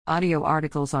Audio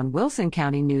articles on Wilson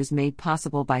County News made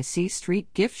possible by C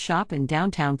Street Gift Shop in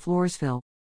downtown Floresville.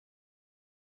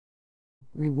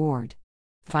 Reward.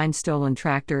 Find stolen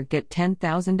tractor, get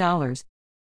 $10,000.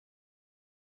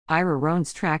 Ira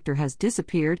Roan's tractor has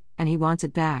disappeared, and he wants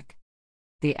it back.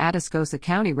 The Atascosa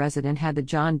County resident had the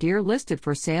John Deere listed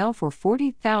for sale for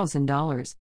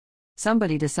 $40,000.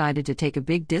 Somebody decided to take a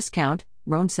big discount,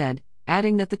 Roan said,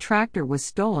 adding that the tractor was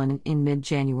stolen in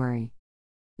mid-January.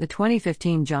 The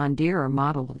 2015 John Deere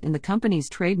model, in the company's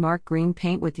trademark green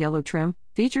paint with yellow trim,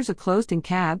 features a closed-in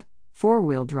cab,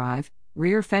 four-wheel drive,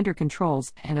 rear fender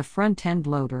controls, and a front-end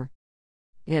loader.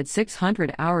 It had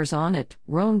 600 hours on it,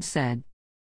 Roan said.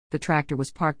 The tractor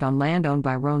was parked on land owned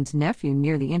by Roan's nephew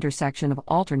near the intersection of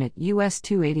alternate US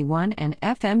 281 and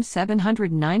FM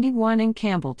 791 in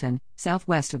Campbellton,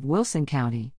 southwest of Wilson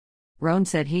County. Roan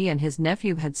said he and his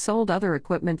nephew had sold other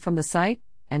equipment from the site,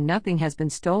 and nothing has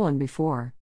been stolen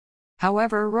before.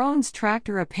 However, Roan's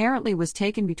tractor apparently was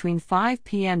taken between 5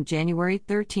 p.m. January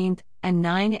 13 and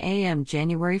 9 a.m.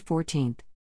 January 14.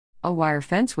 A wire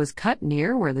fence was cut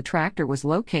near where the tractor was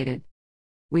located.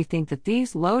 We think the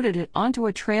thieves loaded it onto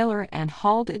a trailer and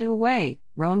hauled it away,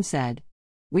 Roan said.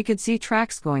 We could see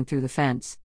tracks going through the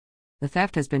fence. The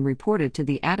theft has been reported to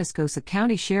the Atascosa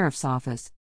County Sheriff's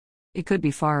Office. It could be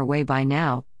far away by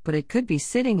now, but it could be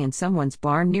sitting in someone's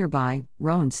barn nearby,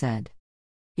 Roan said.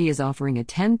 He is offering a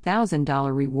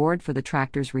 $10,000 reward for the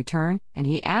tractor's return, and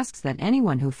he asks that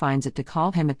anyone who finds it to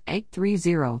call him at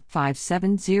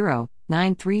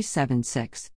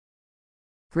 830-570-9376.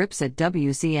 Grips at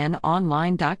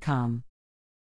WCNonline.com